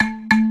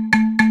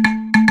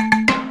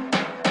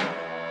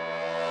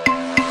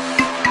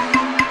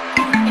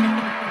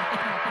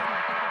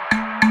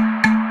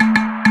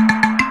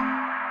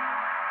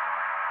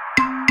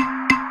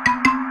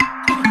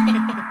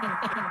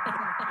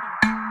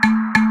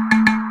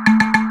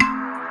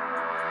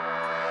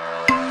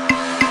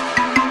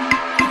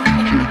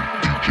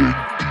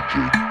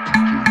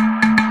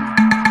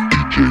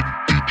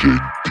Isto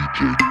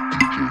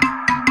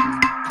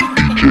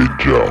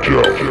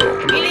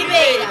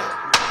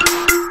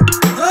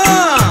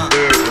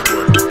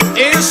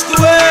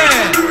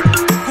é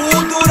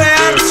cultura e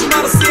artes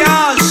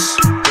marciais.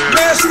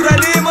 Mestre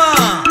Lima.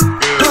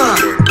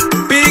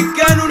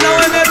 Pequeno não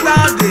é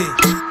metade,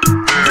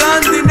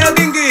 grande não é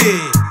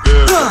ninguém.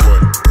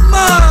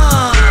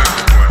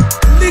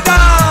 Liga,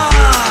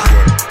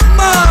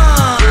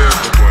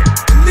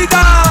 liga,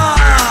 liga.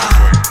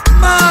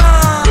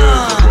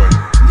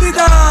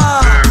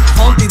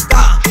 Vão te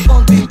dar,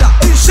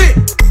 enche.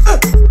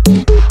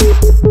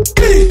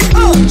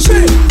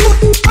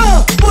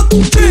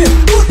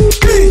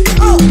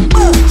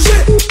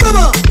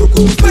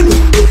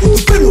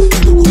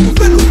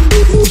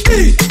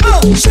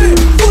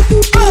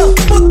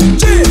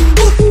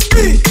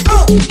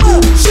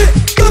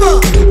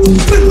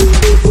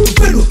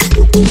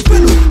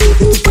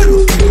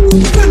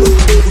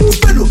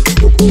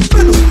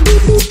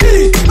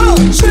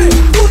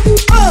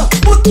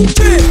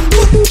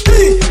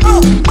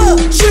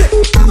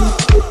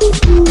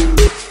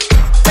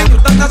 Tenho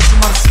tantas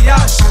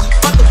marciais,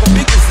 bato com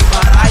bicos e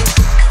barais.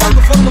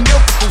 Quando for no meu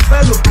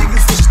cutuvelo,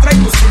 bigues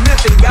estreitos se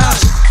metem gás.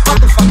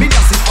 Bato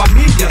famílias e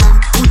famílias,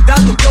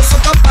 cuidado que eu sou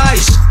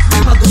capaz.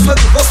 Lima do sonho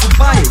do vosso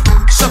pai,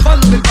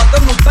 chavalo me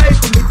bateu no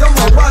peito, me deu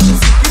uma guagem,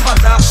 fiquei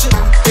badache.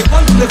 E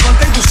quando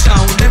levantei do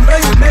chão,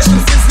 lembrei o mestre,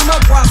 fiz uma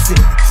quase.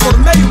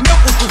 Formei o meu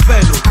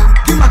cutuvelo,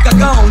 que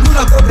macagão,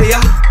 nuna cobreia.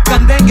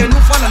 Candengue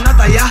não fala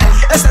nada, ya.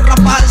 Esse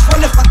rapaz foi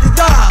lhe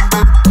fatigar.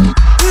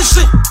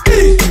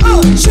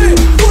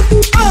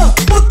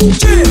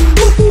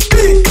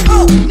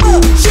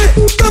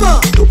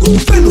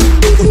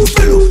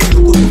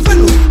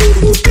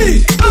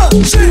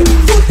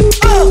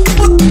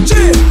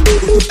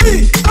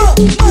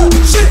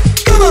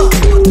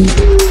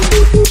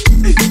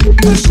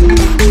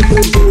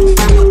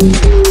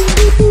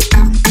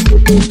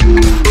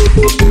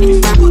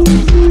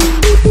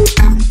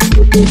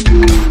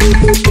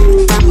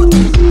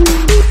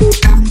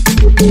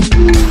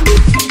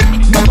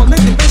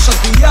 Novamente bem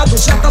chateado,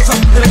 já estás a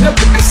tremer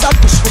porque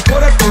sabes que o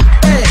cor é teu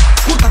pé.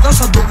 Curta a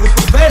dança do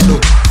cutuvelo,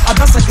 a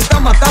dança que tá a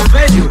matar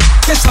velho.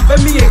 Quer saber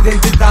minha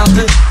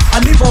identidade?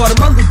 Aníbal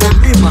Armando de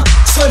Lima,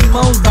 sou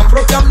irmão da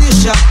própria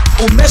lixa.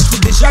 O mestre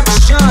de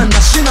Jacques Chan,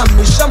 na China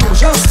me chamam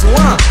Jean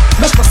Suan.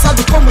 Mês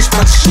passado fomos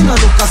pra China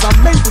no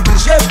casamento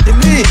de Jeff de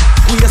Lee.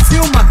 Conheci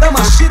uma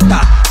dama chita,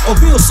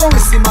 ouvi o som e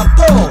se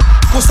matou.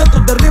 Conceito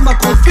de rima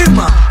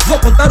confirma, vou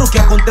contar o que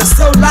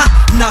aconteceu lá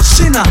na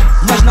China,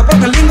 mas na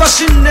própria língua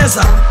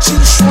chinesa. Xin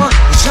Xuan,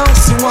 Jean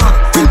Suan,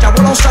 Pinta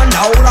Bola Shan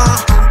Yaola,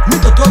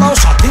 Mito Tola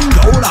Sha Ting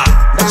Yaola,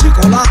 La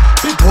Chicola,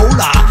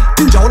 Picola,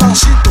 Pinta Bola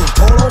Shito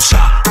Tola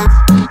Sha,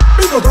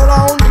 Mito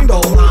Tola On Ting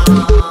Dola.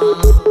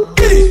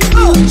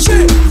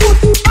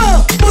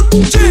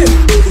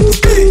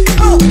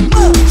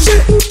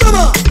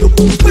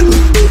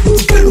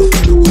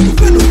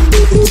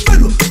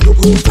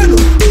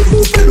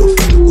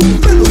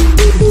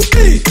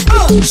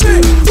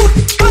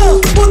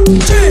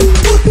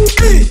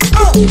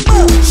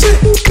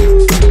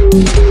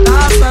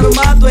 Tá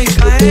armado em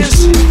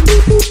caenche,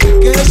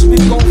 queres me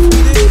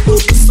confundir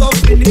porque sou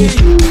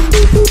fininho.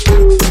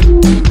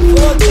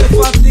 Vou te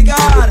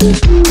fatigar.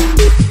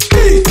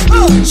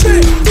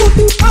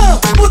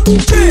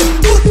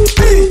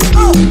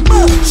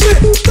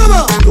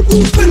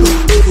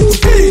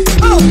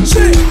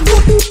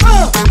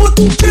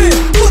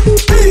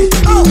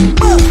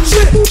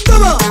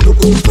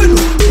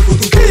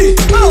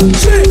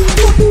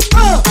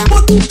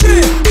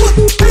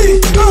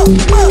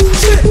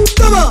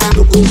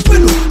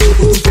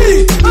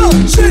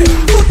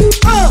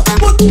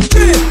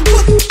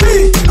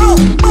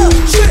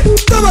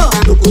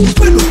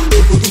 Cutuvelo.